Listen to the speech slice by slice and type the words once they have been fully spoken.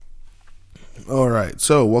All right,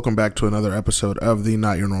 so welcome back to another episode of the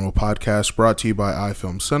Not Your Normal Podcast, brought to you by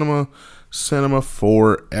iFilm Cinema, cinema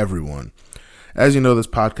for everyone. As you know, this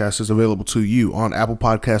podcast is available to you on Apple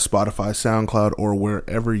Podcasts, Spotify, SoundCloud, or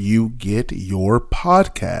wherever you get your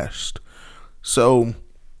podcast. So,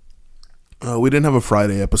 we didn't have a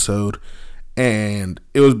Friday episode, and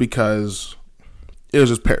it was because it was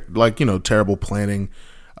just terrible planning.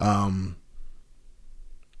 I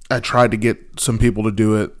tried to get some people to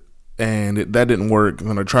do it, and that didn't work. And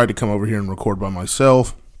then I tried to come over here and record by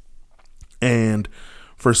myself, and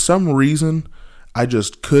for some reason, I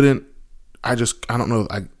just couldn't. I don't know.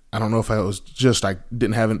 I don't know if I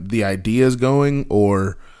didn't have the ideas going,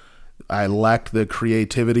 or I lacked the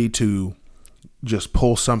creativity to just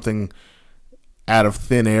pull something out of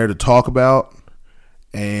thin air to talk about.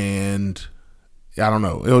 And I don't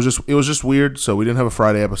know. It was just weird. So we didn't have a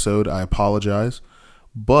Friday episode. I apologize.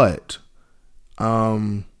 But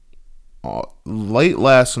late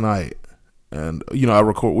last night, and we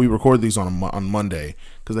record these on Monday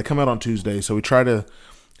because they come out on Tuesday. So we try to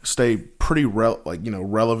stay pretty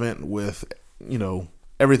relevant with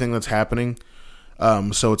everything that's happening,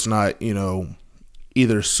 so it's not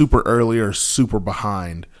either super early or super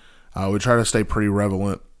behind. We try to stay pretty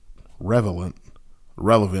relevant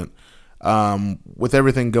with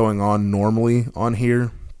everything going on normally on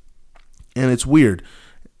here, and it's weird,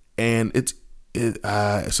 and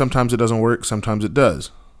sometimes it doesn't work, sometimes it does.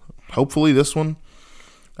 Hopefully this one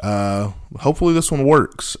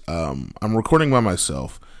works. I'm recording by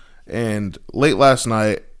myself. And late last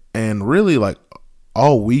night, and really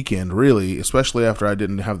all weekend, really, especially after I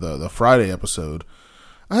didn't have the Friday episode,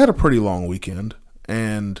 I had a pretty long weekend.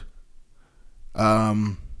 And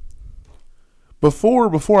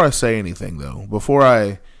before I say anything though, before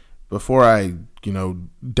I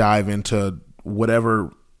dive into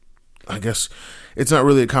whatever, I guess it's not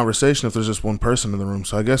really a conversation if there's just one person in the room.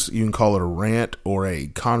 So I guess you can call it a rant or a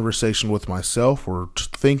conversation with myself, or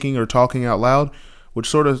thinking or talking out loud, which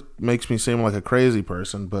sort of makes me seem like a crazy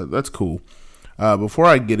person, but that's cool. Before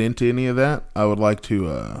I get into any of that, I would like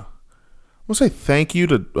to say thank you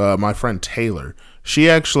to my friend Taylor. She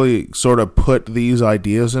actually sort of put these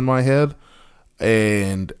ideas in my head,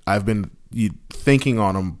 and I've been thinking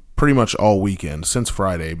on them pretty much all weekend since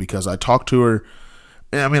Friday, because I talked to her.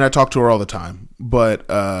 I talk to her all the time, but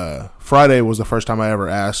Friday was the first time I ever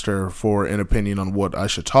asked her for an opinion on what I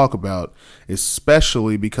should talk about,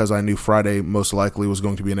 especially because I knew Friday most likely was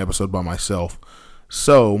going to be an episode by myself.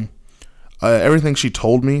 So everything she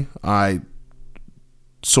told me, I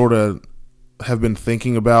sort of have been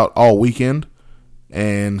thinking about all weekend,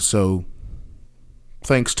 and so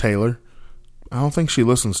thanks, Taylor. I don't think she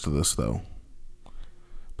listens to this, though,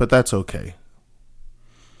 but that's okay.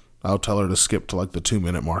 I'll tell her to skip to the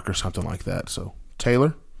 2-minute mark or something like that. So,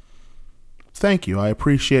 Taylor, thank you. I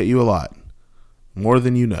appreciate you a lot. More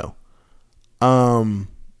than you know.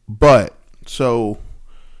 But, so,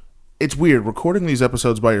 it's weird. Recording these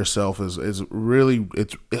episodes by yourself is really,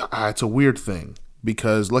 it's a weird thing.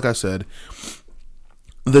 Because, like I said,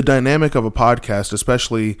 the dynamic of a podcast,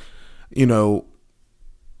 especially, a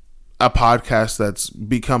podcast that's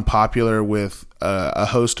become popular with a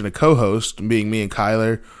host and a co-host, being me and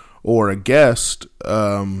Kyler, or a guest,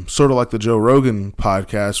 sort of like the Joe Rogan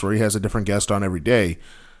podcast where he has a different guest on every day.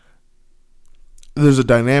 There's a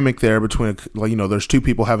dynamic there between, there's two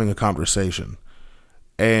people having a conversation,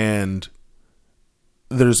 and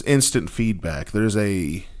there's instant feedback. When you're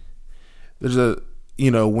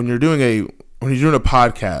doing a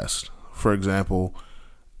podcast, for example,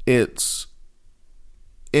 it's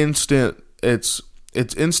instant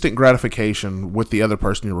gratification with the other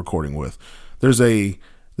person you're recording with. There's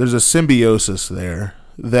a symbiosis there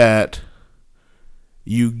that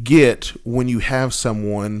you get when you have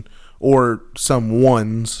someone or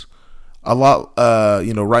someone's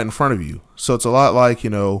right in front of you. So it's a lot like,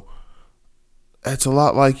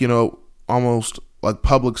 almost like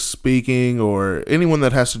public speaking, or anyone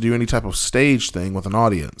that has to do any type of stage thing with an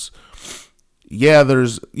audience. Yeah,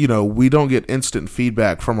 we don't get instant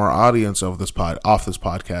feedback from our audience off this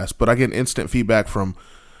podcast, but I get instant feedback for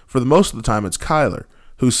the most of the time, it's Kyler,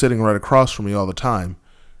 who's sitting right across from me all the time.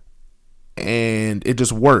 And it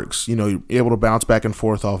just works. You're able to bounce back and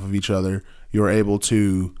forth off of each other. You're able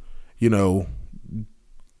to,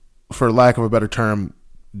 for lack of a better term,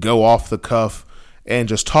 go off the cuff and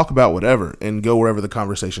just talk about whatever and go wherever the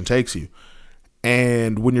conversation takes you.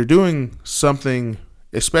 And when you're doing something,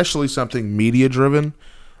 especially something media driven,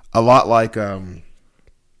 a lot like,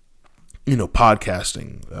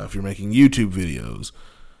 podcasting, if you're making YouTube videos,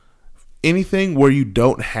 anything where you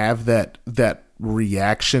don't have that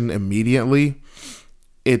reaction immediately,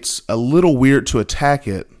 it's a little weird to attack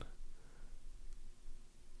it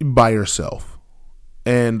by yourself.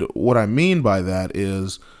 And what I mean by that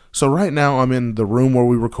is, so right now I'm in the room where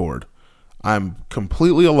we record. I'm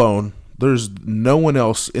completely alone. There's no one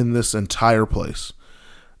else in this entire place.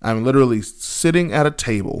 I'm literally sitting at a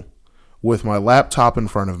table with my laptop in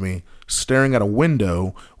front of me, staring at a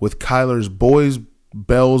window with Kyler's Boys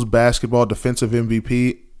Bells basketball defensive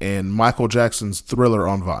MVP and Michael Jackson's Thriller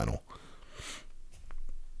on vinyl.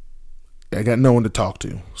 I got no one to talk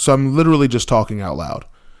to. So I'm literally just talking out loud.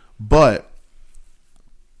 But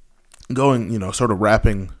going, sort of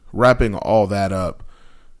wrapping all that up,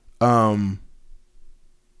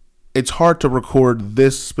 it's hard to record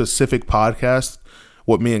this specific podcast,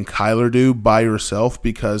 what me and Kyler do, by yourself,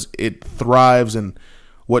 because it thrives, and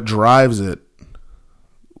what drives it,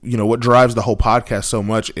 what drives the whole podcast so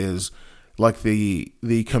much is like the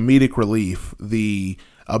comedic relief, the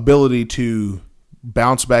ability to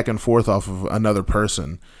bounce back and forth off of another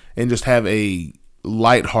person and just have a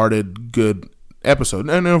lighthearted, good episode.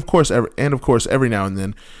 And of course, every now and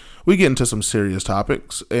then we get into some serious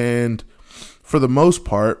topics, and for the most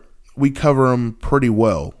part, we cover them pretty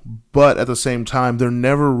well. But at the same time, they're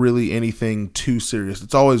never really anything too serious.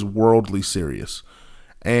 It's always worldly serious.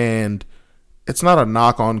 And it's not a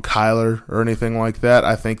knock on Kyler or anything like that.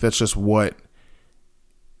 I think that's just what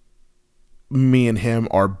me and him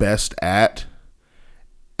are best at.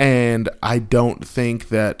 And I don't think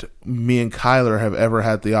that me and Kyler have ever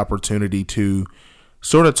had the opportunity to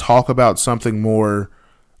sort of talk about something more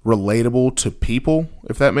relatable to people,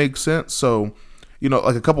 if that makes sense. So,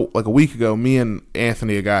 like a week ago, me and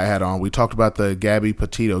Anthony, a guy I had on, we talked about the Gabby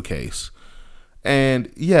Petito case.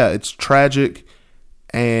 And yeah, it's tragic,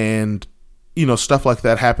 and stuff like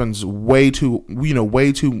that happens way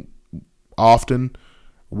too often,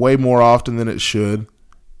 way more often than it should.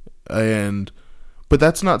 But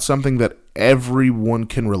that's not something that everyone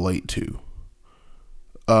can relate to.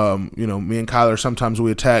 Me and Kyler, sometimes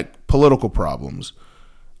we attack political problems.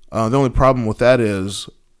 The only problem with that is,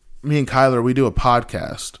 me and Kyler, we do a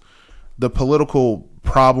podcast. The political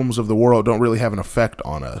problems of the world don't really have an effect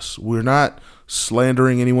on us. We're not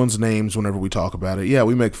slandering anyone's names whenever we talk about it. Yeah,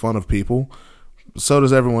 we make fun of people. So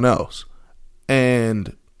does everyone else.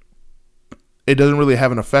 And it doesn't really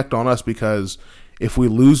have an effect on us, because if we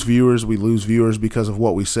lose viewers, we lose viewers because of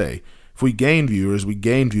what we say. If we gain viewers, we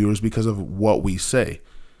gain viewers because of what we say.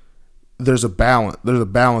 There's a balance. There's a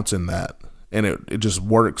balance in that, and it just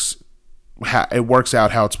works. It works out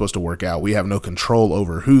how it's supposed to work out. We have no control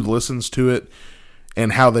over who listens to it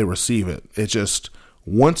and how they receive it. It's just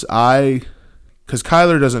because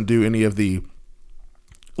Kyler doesn't do any of the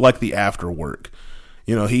after work.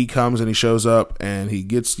 He comes and he shows up and he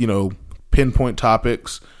gets, pinpoint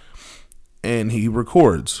topics and he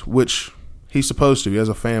records, which he's supposed to. He has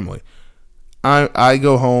a family. I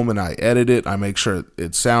go home and I edit it. I make sure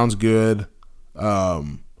it sounds good.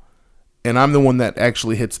 And I'm the one that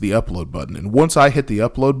actually hits the upload button. And once I hit the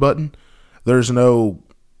upload button, there's no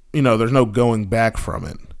going back from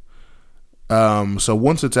it. So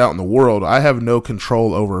once it's out in the world, I have no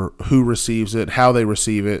control over who receives it, how they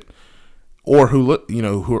receive it, or who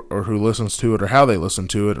listens to it, or how they listen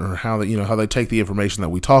to it, or how they take the information that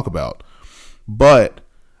we talk about. But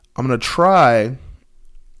I'm gonna try,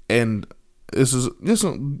 and this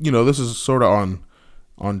is sort of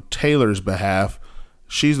on Taylor's behalf.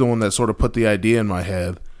 She's the one that sort of put the idea in my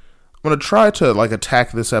head. I'm going to try to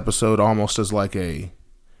attack this episode almost as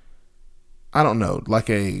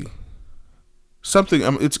something.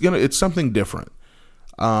 It's something different.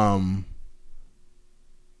 Of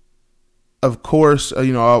course,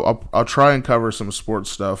 I'll try and cover some sports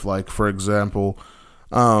stuff. Like, for example,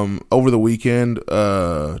 over the weekend,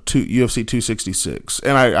 UFC 266,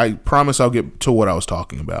 and I promise I'll get to what I was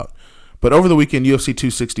talking about. But over the weekend, UFC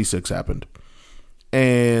 266 happened.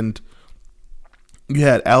 And you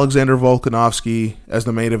had Alexander Volkanovski as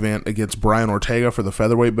the main event against Brian Ortega for the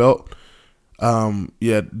featherweight belt. You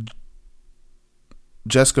had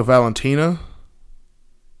Jessica Valentina.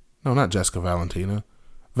 No, not Jessica Valentina.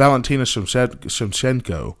 Valentina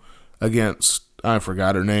Shevchenko against, I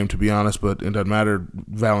forgot her name, to be honest, but it doesn't matter.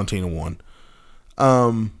 Valentina won.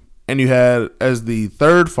 And you had, as the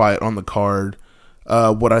third fight on the card,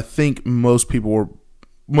 what I think most people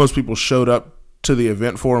showed up to the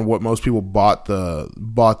event for, and what most people bought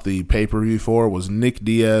the pay-per-view for, was Nick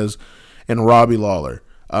Diaz and Robbie Lawler.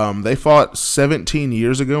 They fought 17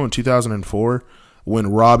 years ago in 2004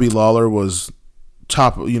 when Robbie Lawler was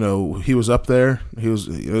top. He was up there. He was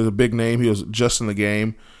a big name. He was just in the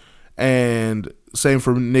game. And same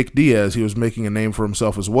for Nick Diaz. He was making a name for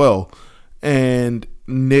himself as well. And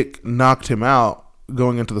Nick knocked him out,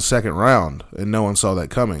 going into the second round, and no one saw that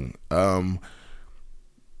coming.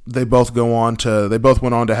 They both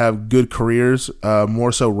went on to have good careers.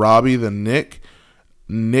 More so Robbie than Nick.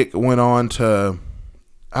 Nick went on to,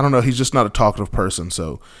 I don't know, he's just not a talkative person.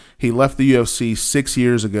 So he left the UFC 6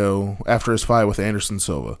 years ago after his fight with Anderson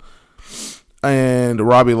Silva. And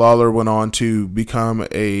Robbie Lawler went on to become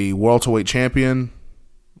a welterweight champion,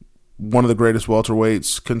 one of the greatest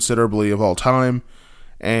welterweights considerably of all time.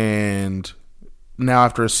 And now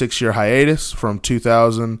after a 6-year hiatus from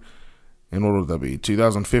 2000, and what would that be,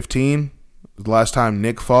 2015, the last time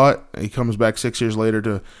Nick fought, he comes back 6 years later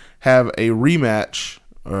to have a rematch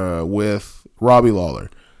with Robbie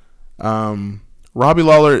Lawler. Robbie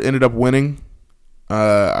Lawler ended up winning.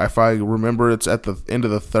 If I remember, it's at the end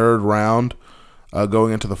of the third round,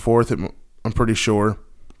 going into the fourth, I'm pretty sure.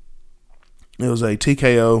 It was a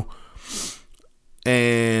TKO.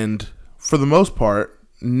 And for the most part,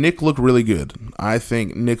 Nick looked really good. I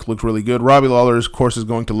think Nick looked really good. Robbie Lawler, of course, is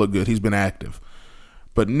going to look good. He's been active.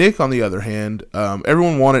 But Nick, on the other hand,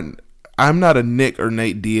 everyone wanted... I'm not a Nick or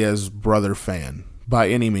Nate Diaz brother fan by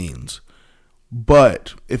any means.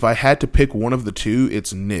 But if I had to pick one of the two,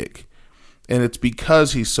 it's Nick. And it's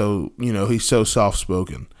because he's so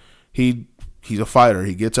soft-spoken. He's a fighter.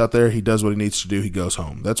 He gets out there, he does what he needs to do, he goes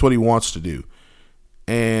home. That's what he wants to do.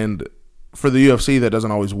 And for the UFC, that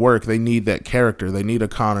doesn't always work. They need that character. They need a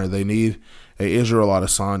Conor. They need a Israel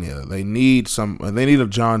Adesanya. They need a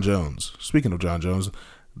John Jones. Speaking of John Jones,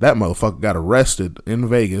 that motherfucker got arrested in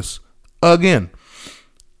Vegas again.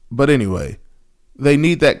 But anyway, they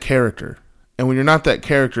need that character. And when you're not that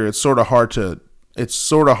character, it's sort of hard to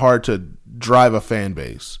drive a fan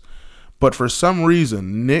base. But for some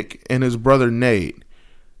reason, Nick and his brother Nate,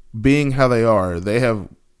 being how they are, they have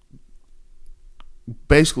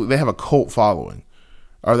a cult following.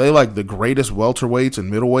 Are they like the greatest welterweights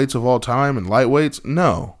and middleweights of all time and lightweights?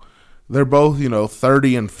 No. They're both,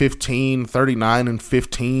 30 and 15, 39 and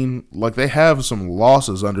 15. Like, they have some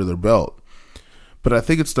losses under their belt. But I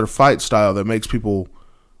think it's their fight style that makes people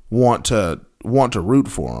want to root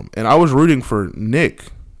for them. And I was rooting for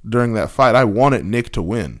Nick during that fight. I wanted Nick to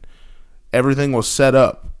win. Everything was set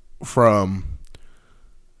up from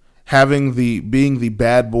being the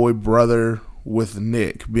bad boy brother with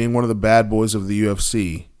Nick, being one of the bad boys of the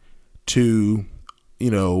UFC, to,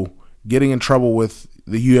 getting in trouble with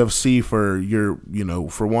the UFC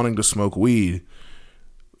for wanting to smoke weed,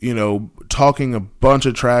 talking a bunch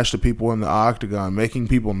of trash to people in the octagon, making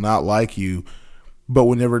people not like you. But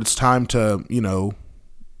whenever it's time to,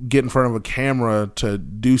 get in front of a camera to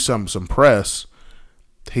do some press,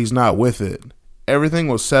 he's not with it. Everything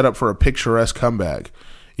was set up for a picturesque comeback.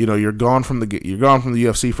 You're gone from the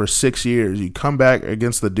UFC for 6 years. You come back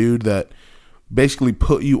against the dude that basically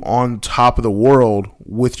put you on top of the world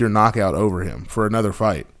with your knockout over him for another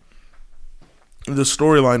fight. The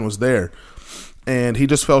storyline was there, and he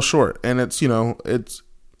just fell short. And it's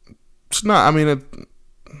not. I mean,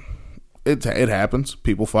 it happens.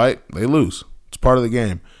 People fight, they lose. It's part of the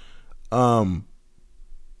game.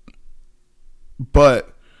 But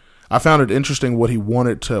I found it interesting what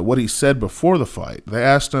he said before the fight. They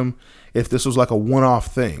asked him if this was like a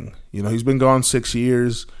one-off thing. He's been gone 6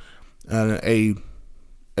 years, and I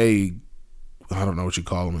don't know what you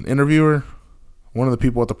call him, an interviewer, one of the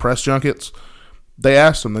people at the press junkets. They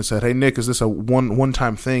asked him. They said, "Hey Nick, is this a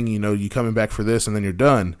one-time thing? You coming back for this and then you're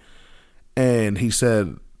done?" And he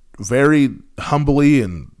said, very humbly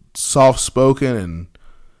and soft-spoken and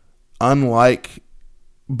unlike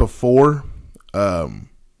before,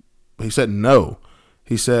 he said no.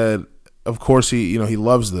 He said, of course, he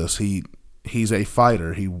loves this. He's a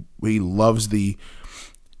fighter. He loves the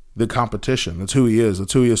competition. That's who he is.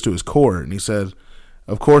 That's who he is to his core. And he said,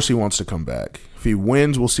 of course he wants to come back. If he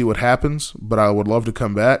wins, we'll see what happens, but I would love to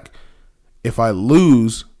come back. If I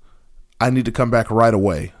lose, I need to come back right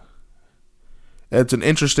away. It's an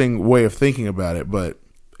interesting way of thinking about it, but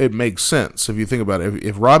it makes sense if you think about it.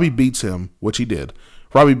 If Robbie beats him, which he did,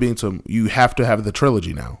 Robbie beats him, you have to have the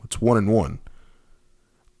trilogy now. It's 1-1.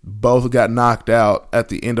 Both got knocked out at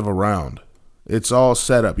the end of a round. It's all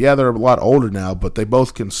set up. Yeah, they're a lot older now, but they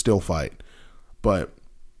both can still fight. But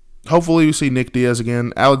hopefully we see Nick Diaz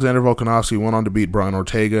again. Alexander Volkanovski went on to beat Brian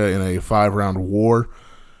Ortega in a 5-round war,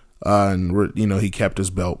 and he kept his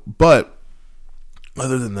belt. But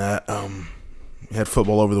other than that, we had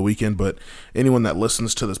football over the weekend. But anyone that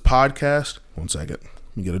listens to this podcast, one second,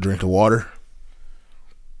 let me get a drink of water.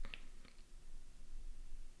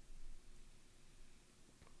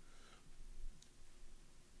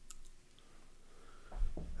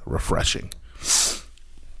 Refreshing.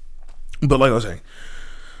 But like I was saying,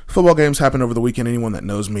 Football games happened over the weekend. Anyone that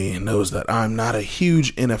knows me knows that I'm not a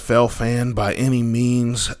huge NFL fan by any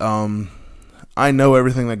means. I know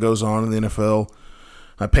everything that goes on in the NFL.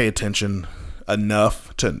 I pay attention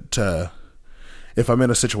enough to if I'm in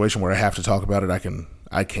a situation where I have to talk about it,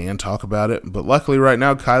 I can talk about it. But luckily right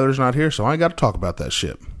now Kyler's not here, so I ain't got to talk about that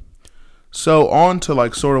shit. So on to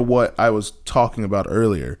like sort of what I was talking about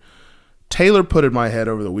earlier. Taylor put in my head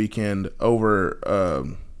over the weekend over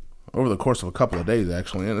the course of a couple of days,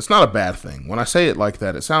 actually, and it's not a bad thing. When I say it like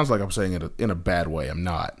that, it sounds like I'm saying it in a bad way. I'm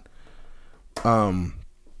not. I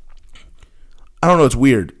don't know. It's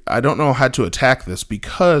weird. I don't know how to attack this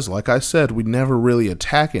because, like I said, we never really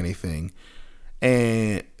attack anything,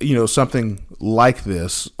 and something like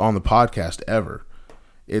this on the podcast ever.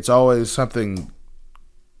 It's always something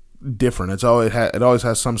different. It always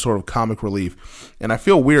has some sort of comic relief, and I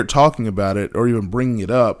feel weird talking about it or even bringing it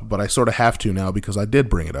up, but I sort of have to now because I did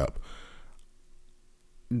bring it up.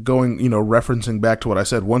 Referencing back to what I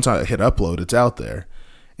said, once I hit upload, it's out there,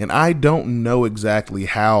 and I don't know exactly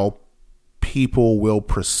how people will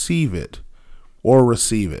perceive it or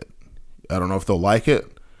receive it. I don't know if they'll like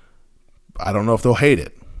it. I don't know if they'll hate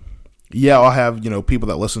it. Yeah, I'll have people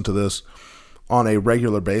that listen to this on a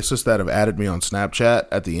regular basis that have added me on Snapchat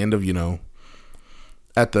at the end of,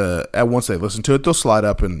 once they listen to it, they'll slide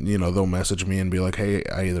up and, they'll message me and be like, hey,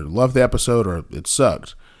 I either love the episode or it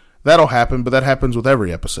sucked. That'll happen, but that happens with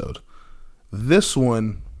every episode. This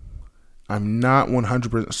one, I'm not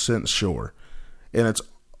 100% sure. And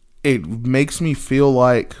it makes me feel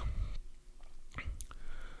like,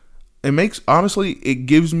 it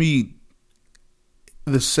gives me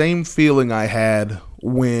the same feeling I had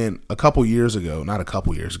when years ago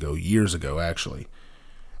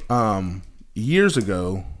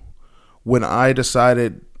when I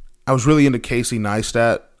decided I was really into Casey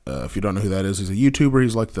Neistat. If you don't know who that is, he's a YouTuber.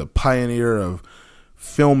 He's like the pioneer of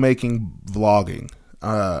filmmaking vlogging.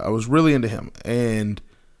 I was really into him, and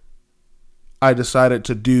I decided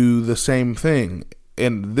to do the same thing.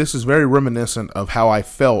 And this is very reminiscent of how I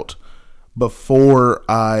felt before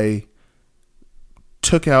I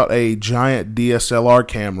took out a giant DSLR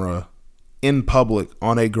camera in public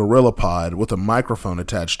on a GorillaPod with a microphone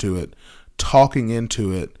attached to it, talking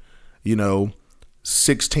into it,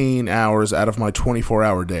 16 hours out of my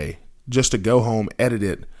 24-hour day, just to go home, edit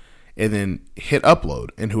it, and then hit upload,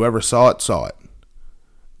 and whoever saw it, saw it.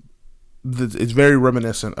 It's very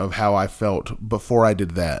reminiscent of how I felt before I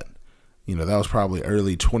did that. That was probably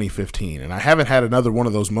early 2015, and I haven't had another one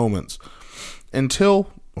of those moments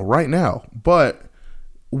until right now. But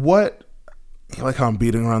like how I'm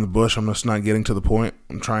beating around the bush, I'm just not getting to the point.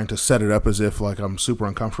 I'm trying to set it up as if like I'm super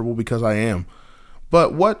uncomfortable, because I am.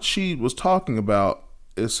 But what she was talking about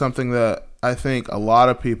is something that I think a lot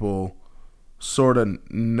of people sort of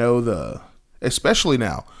know, especially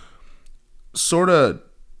now, sort of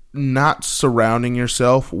not surrounding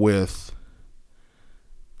yourself with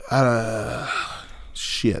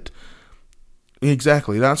shit.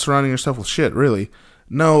 Exactly, not surrounding yourself with shit, really.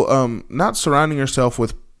 No, not surrounding yourself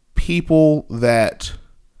with people that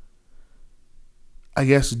I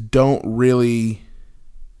guess don't really,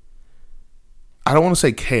 I don't want to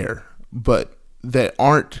say care, but that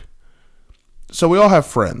aren't. So we all have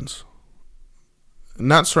friends.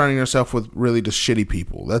 Not surrounding yourself with really just shitty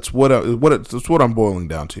people. That's what I'm boiling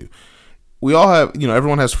down to. We all have,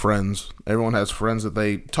 everyone has friends. Everyone has friends that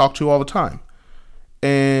they talk to all the time.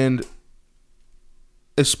 And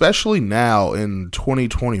especially now in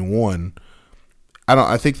 2021,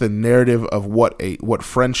 I think the narrative of what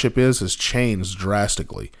friendship is has changed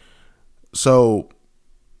drastically. So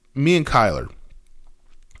me and Kyler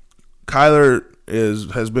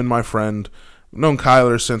has been my friend. I've known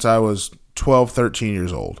Kyler since I was 12, 13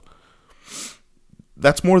 years old.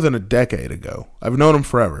 That's more than a decade ago. I've known him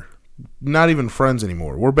forever. Not even friends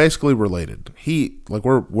anymore. We're basically related.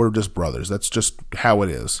 We're just brothers. That's just how it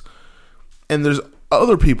is. And there's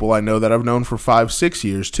other people I know that I've known for 5, 6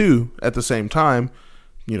 years too at the same time.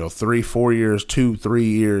 3, 4 years, 2, 3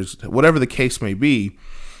 years, whatever the case may be,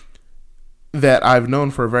 that I've known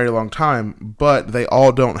for a very long time, but they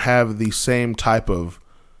all don't have the same type of,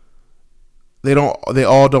 they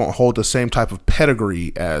all don't hold the same type of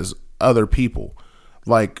pedigree as other people.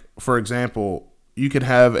 Like, for example, you could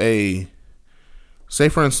have say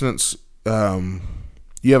for instance, you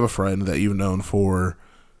have a friend that you've known for,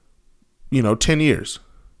 10 years,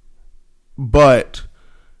 but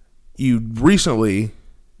you recently,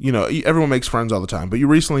 everyone makes friends all the time, but you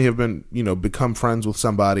recently have been, become friends with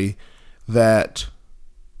somebody that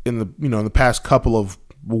in the past couple of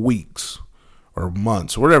weeks or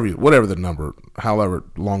months, whatever the number, however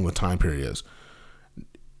long the time period is,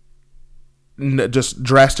 just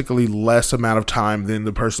drastically less amount of time than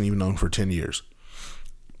the person you've known for 10 years.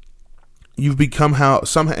 You've become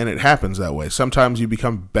and it happens that way. Sometimes you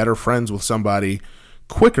become better friends with somebody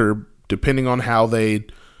quicker, depending on how they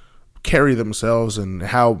carry themselves and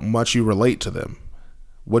how much you relate to them.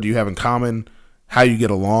 What do you have in common? How you get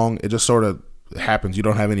along? It just sort of happens. You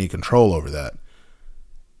don't have any control over that.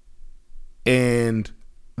 And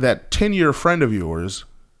that 10-year friend of yours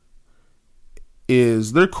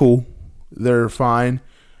they're cool. They're fine.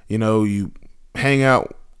 You know, you hang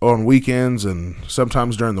out on weekends and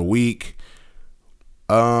sometimes during the week.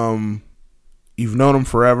 You've known them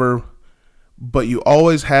forever, but you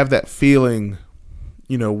always have that feeling,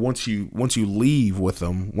 you know, once you leave with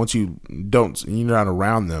them, once you're not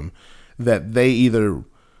around them, that they either,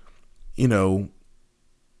 you know,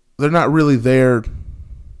 they're not really there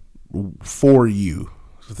for you.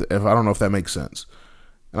 I don't know if that makes sense.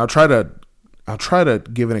 And I'll try to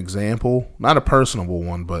give an example, not a personal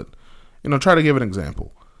one, but, you know, try to give an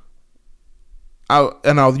example.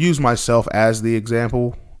 I'll use myself as the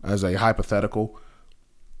example, as a hypothetical.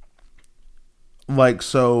 Like,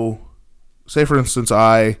 so, say for instance,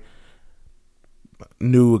 I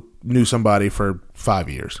knew somebody for 5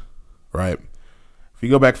 years, right? If you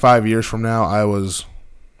go back 5 years from now, what was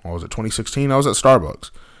it, 2016? I was at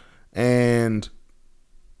Starbucks. And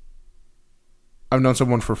I've known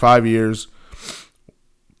someone for 5 years.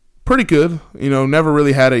 Pretty good, you know, never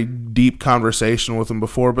really had a deep conversation with them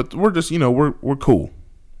before, but we're just, you know, we're cool.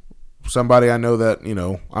 Somebody I know that, you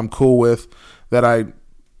know, I'm cool with, that I,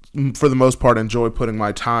 for the most part, enjoy putting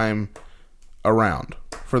my time around,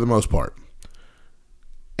 for the most part.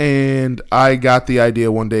 And I got the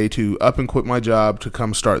idea one day to up and quit my job to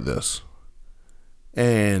come start this.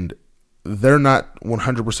 And they're not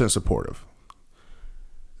 100% supportive.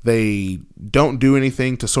 They don't do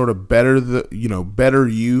anything to sort of better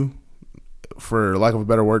you, for lack of a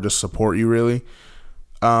better word, just support you, really.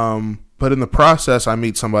 But in the process, I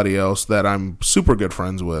meet somebody else that I'm super good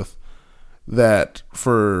friends with, that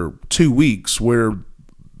for 2 weeks, we're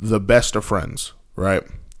the best of friends, right?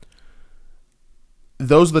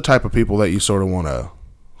 Those are the type of people that you sort of want to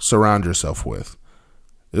surround yourself with.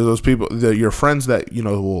 Those people, your friends that, you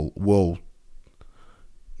know, will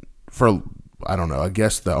for, I don't know, I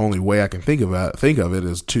guess the only way I can think of it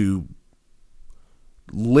is to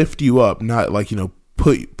lift you up, not like, you know,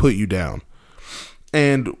 put you down.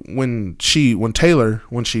 And when Taylor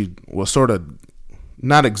was sort of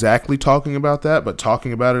not exactly talking about that, but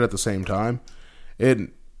talking about it at the same time, it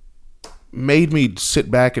made me sit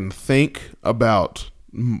back and think about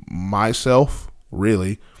myself,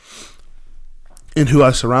 really, and who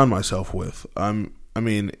I surround myself with. I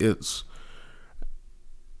mean, it's,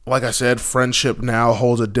 like I said, friendship now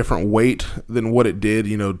holds a different weight than what it did,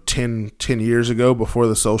 you know, 10 years ago, before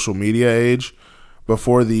the social media age,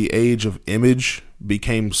 before the age of image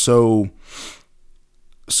became so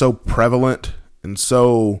prevalent and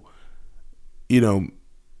so, you know,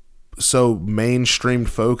 so mainstream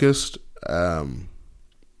focused.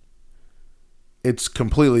 It's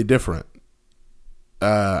completely different.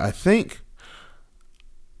 I think,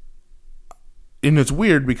 and it's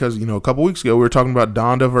weird because, you know, a couple weeks ago we were talking about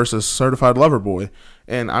Donda versus Certified Lover Boy,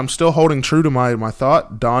 and I'm still holding true to my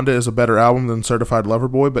thought. Donda is a better album than Certified Lover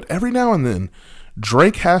Boy, but every now and then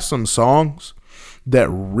Drake has some songs that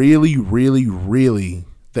really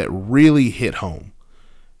hit home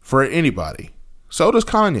for anybody. So does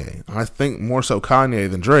Kanye. I think more so Kanye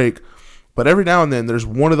than Drake, but every now and then there's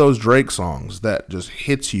one of those Drake songs that just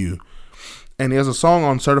hits you. And he has a song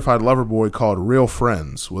on Certified Lover Boy called Real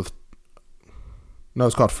Friends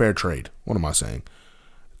it's called Fair Trade. What am I saying?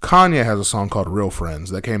 Kanye has a song called Real Friends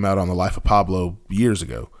that came out on The Life of Pablo years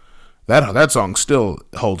ago. That song still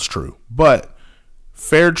holds true. But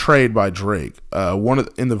Fair Trade by Drake,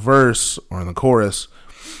 in the verse or in the chorus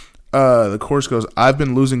goes, "I've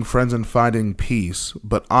been losing friends and finding peace,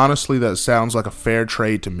 but honestly that sounds like a fair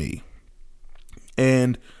trade to me."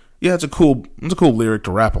 And yeah, it's a cool lyric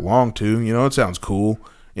to rap along to. You know, it sounds cool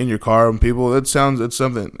in your car and people. That's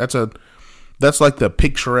like the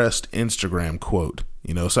picturesque Instagram quote,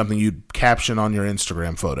 you know, something you'd caption on your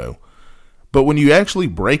Instagram photo. But when you actually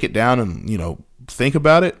break it down and, you know, think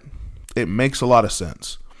about it, it makes a lot of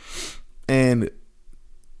sense. And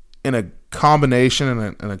in a combination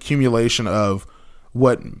and an accumulation of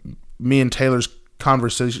what me and Taylor's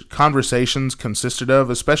conversations consisted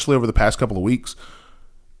of, especially over the past couple of weeks,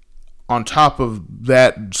 on top of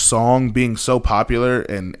that song being so popular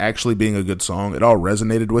and actually being a good song, it all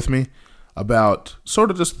resonated with me about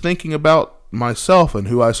sort of just thinking about myself and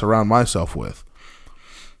who I surround myself with.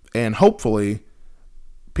 And hopefully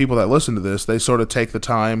people that listen to this, they sort of take the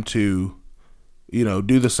time to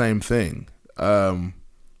do the same thing. Going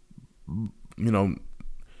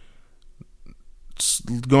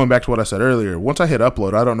back to what I said earlier, once I hit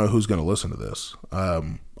upload, I don't know who's going to listen to this.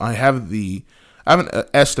 I have an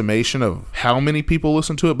estimation of how many people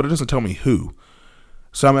listen to it, but it doesn't tell me who.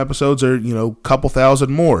 Some episodes are, a couple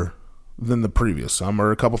thousand more than the previous. Some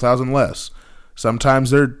are a couple thousand less.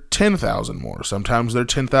 Sometimes they're 10,000 more. Sometimes they're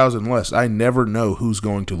 10,000 less. I never know who's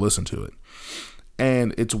going to listen to it.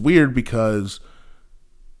 And it's weird because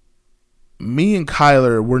me and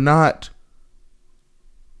Kyler,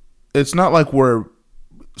 it's not like we're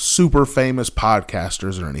super famous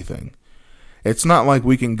podcasters or anything. It's not like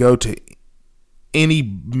we can go to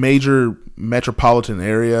any major metropolitan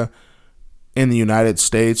area in the United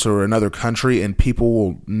States or another country and people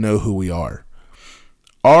will know who we are.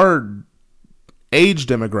 Our age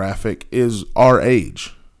demographic is our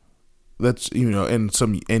age. That's,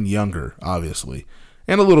 and younger, obviously,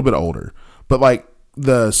 and a little bit older. But like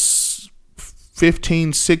the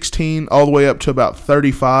 15, 16, all the way up to about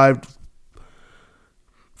 35,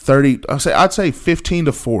 30, I'd say 15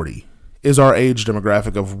 to 40 is our age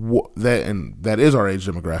demographic of that, and that is our age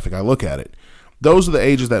demographic. I look at it. Those are the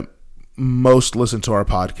ages that most listen to our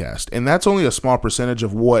podcast, and that's only a small percentage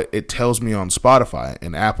of what it tells me on Spotify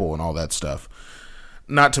and Apple and all that stuff.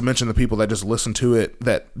 Not to mention the people that just listen to it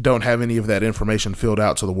that don't have any of that information filled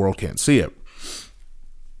out so the world can't see it.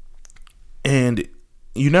 And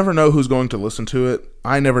you never know who's going to listen to it.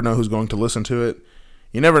 I never know who's going to listen to it.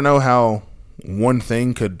 You never know how one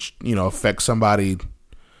thing could, affect somebody's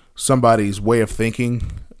way of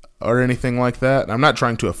thinking or anything like that. I'm not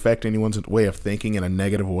trying to affect anyone's way of thinking in a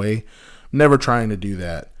negative way. I'm never trying to do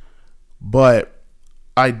that. But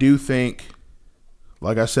I do think,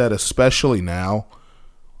 like I said, especially now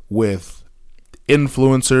with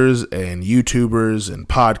influencers and YouTubers and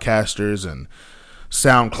podcasters and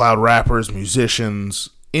SoundCloud rappers, musicians,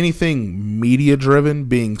 anything media driven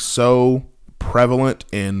being so prevalent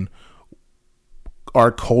in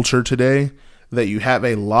our culture today, that you have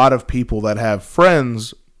a lot of people that have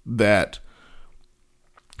friends that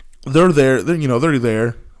they're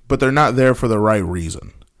there, but they're not there for the right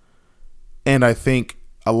reason. And I think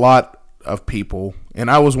a lot of people, and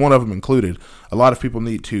I was one of them included, a lot of people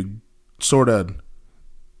need to sort of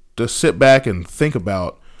just sit back and think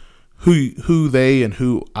about who they and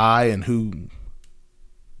who I and who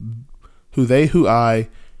I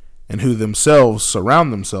and who themselves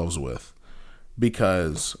surround themselves with.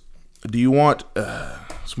 Because do you want,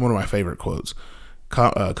 it's one of my favorite quotes,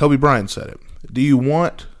 Kobe Bryant said it, do you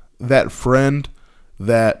want that friend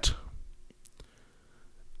that,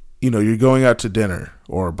 you're going out to dinner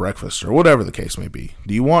or breakfast or whatever the case may be,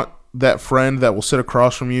 do you want that friend that will sit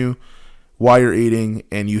across from you while you're eating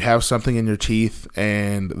and you have something in your teeth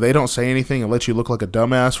and they don't say anything and let you look like a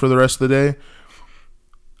dumbass for the rest of the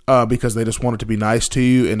day because they just want it to be nice to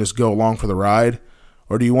you and just go along for the ride?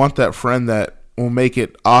 Or do you want that friend that will make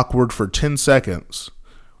it awkward for 10 seconds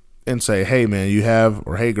and say, hey man,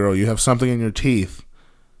 or hey girl, you have something in your teeth,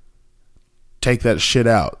 take that shit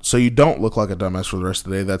out, so you don't look like a dumbass for the rest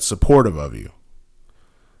of the day, that's supportive of you?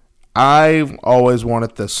 I've always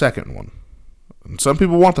wanted the second one. And some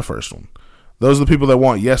people want the first one. Those are the people that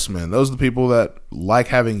want yes men. Those are the people that like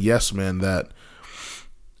having yes men, that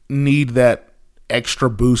need that extra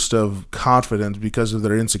boost of confidence because of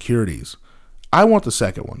their insecurities. I want the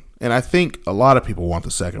second one. And I think a lot of people want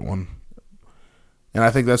the second one. And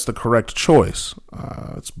I think that's the correct choice.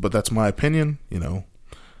 But that's my opinion.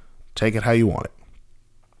 Take it how you want it.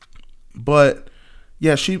 But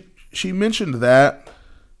yeah, she mentioned that.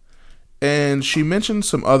 And she mentioned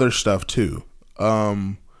some other stuff too.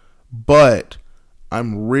 But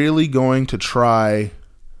I'm really going to try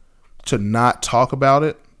to not talk about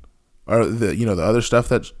it, or the other stuff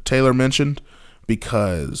that Taylor mentioned,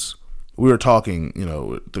 because we were talking,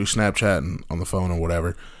 through Snapchat and on the phone or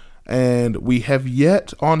whatever, and we have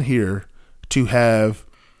yet on here to have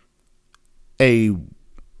did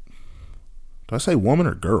I say woman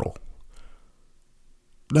or girl?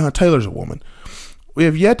 No, Taylor's a woman. We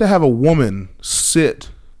have yet to have a woman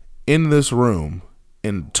sit in this room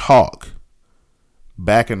and talk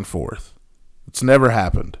back and forth. It's never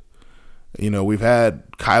happened. We've had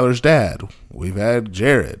Kyler's dad. We've had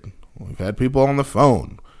Jared. We've had people on the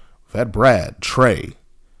phone. We've had Brad, Trey,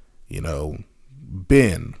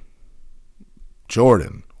 Ben,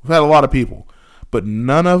 Jordan. We've had a lot of people, but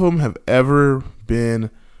none of them have ever been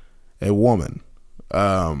a woman.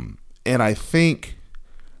 And I think,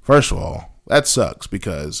 first of all, that sucks,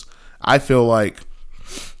 because I feel like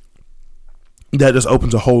that just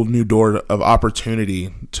opens a whole new door of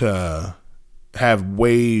opportunity to have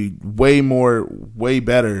way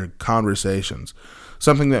better conversations.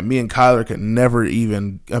 Something that me and Kyler could never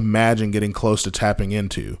even imagine getting close to tapping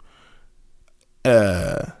into.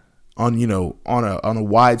 On a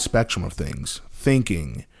wide spectrum of things,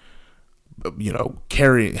 thinking,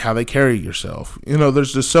 how they carry yourself.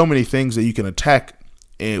 There's just so many things that you can attack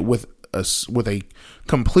with a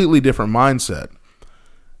completely different mindset,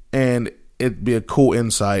 and it'd be a cool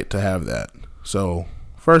insight to have that. So,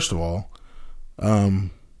 first of all,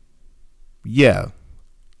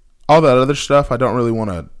 all that other stuff I don't really want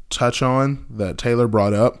to touch on that Taylor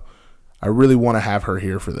brought up. I really want to have her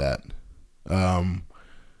here for that.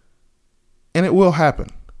 And it will happen.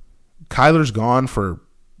 Kyler's gone for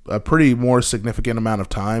a pretty more significant amount of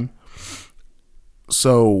time.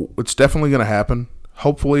 So it's definitely going to happen.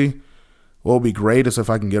 Hopefully, what will be great is if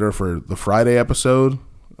I can get her for the Friday episode.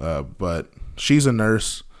 But she's a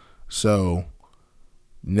nurse, so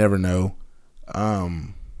never know.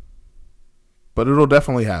 But it'll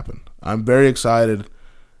definitely happen. I'm very excited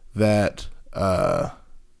that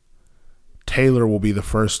Taylor will be the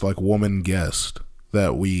first woman guest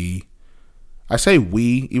that I say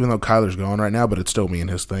we, even though Kyler's gone right now, but it's still me and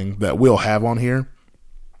his thing, that we'll have on here.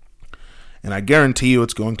 And I guarantee you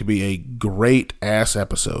it's going to be a great ass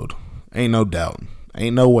episode. Ain't no doubt.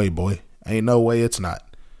 Ain't no way, boy. Ain't no way it's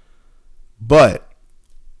not. But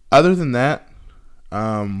other than that,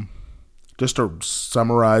 just to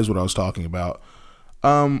summarize what I was talking about,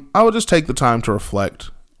 I would just take the time to reflect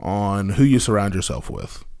on who you surround yourself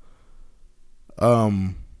with.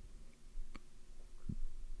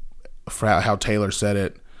 For how Taylor said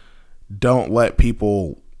it, don't let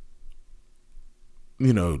people,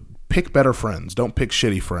 pick better friends. Don't pick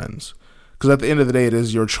shitty friends. Because at the end of the day, it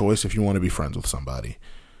is your choice if you want to be friends with somebody.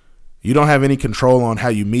 You don't have any control on how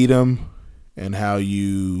you meet them and how who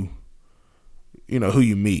you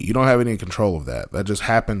meet. You don't have any control of that. That just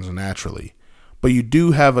happens naturally. But you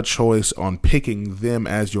do have a choice on picking them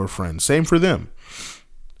as your friend. Same for them.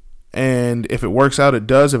 And if it works out, it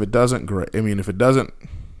does. If it doesn't, great. If it doesn't,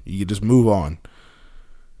 you just move on.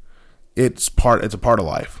 It's a part of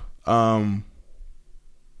life.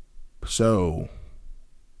 So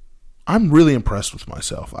I'm really impressed with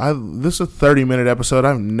myself. This is a 30-minute episode.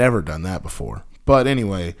 I've never done that before. But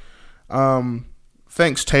anyway,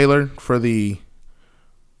 thanks Taylor for the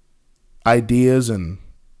ideas and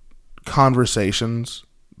conversations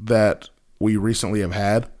that we recently have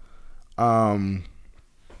had. I'm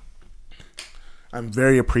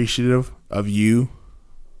very appreciative of you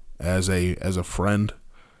as a friend,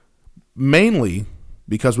 mainly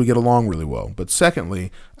because we get along really well. But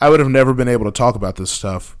secondly, I would have never been able to talk about this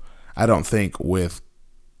stuff, I don't think, with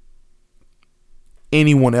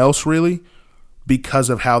anyone else really, because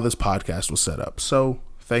of how this podcast was set up. So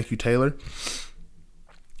thank you, Taylor.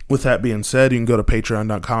 With that being said, you can go to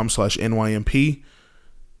patreon.com/NYMP.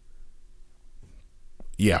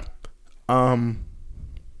 Yeah. Go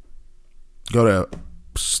to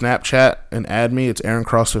Snapchat and add me. It's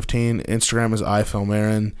AaronCross15. Instagram is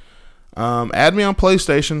iFilmAaron. Add me on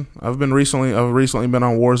PlayStation. I've recently been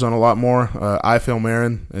on Warzone a lot more.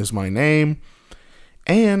 iFilmAaron is my name.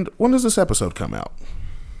 And when does this episode come out?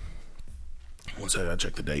 One second, I gotta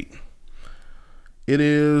check the date. It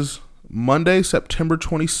is Monday, September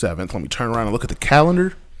 27th. Let me turn around and look at the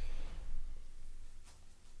calendar.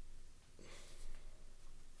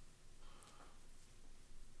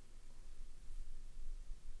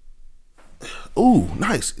 Ooh,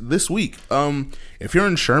 nice. This week. If you're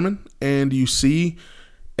in Sherman and you see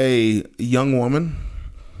a young woman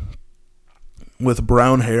with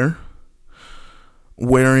brown hair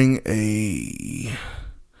wearing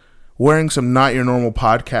some Not Your Normal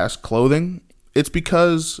Podcast clothing, it's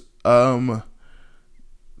because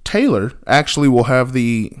Taylor actually will have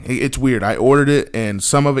it's weird. I ordered it and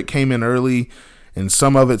some of it came in early and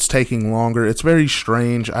some of it's taking longer. It's very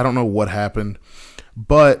strange. I don't know what happened,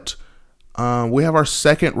 but we have our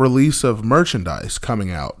second release of merchandise coming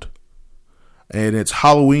out, and it's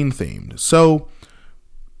Halloween themed. So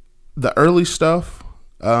the early stuff,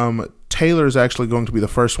 Taylor is actually going to be the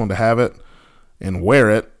first one to have it and wear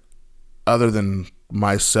it, other than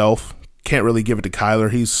myself. Can't really give it to Kyler.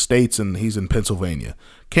 He's in Pennsylvania.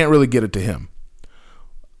 Can't really get it to him.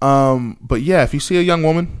 But yeah, if you see a young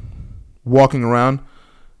woman walking around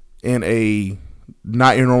in a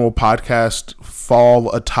Not Your Normal Podcast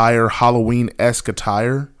fall attire, Halloween-esque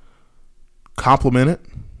attire, compliment it.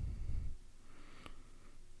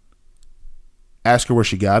 Ask her where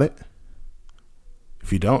she got it.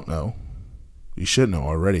 If you don't know, you should know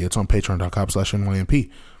already. It's on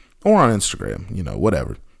patreon.com/NYMP or on Instagram,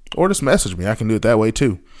 whatever. Or just message me. I can do it that way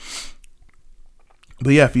too.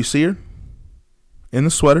 But yeah, if you see her, in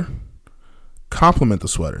the sweater, compliment the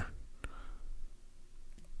sweater,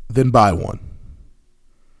 then buy one.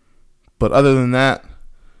 But other than that,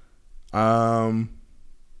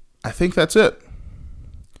 I think that's it.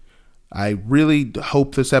 I really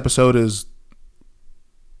hope this episode is,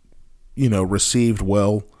 received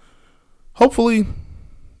well. Hopefully,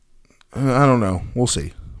 I don't know. We'll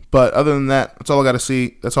see. But other than that, that's all I got to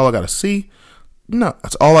see. That's all I got to see. No,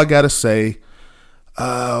 that's all I got to say.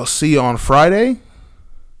 I'll see you on Friday.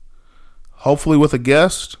 Hopefully with a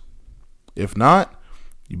guest. If not,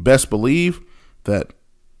 you best believe that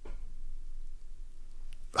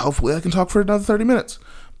hopefully I can talk for another 30 minutes.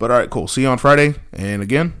 But all right, cool. See you on Friday. And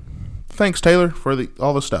again, thanks, Taylor, for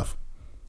all the stuff.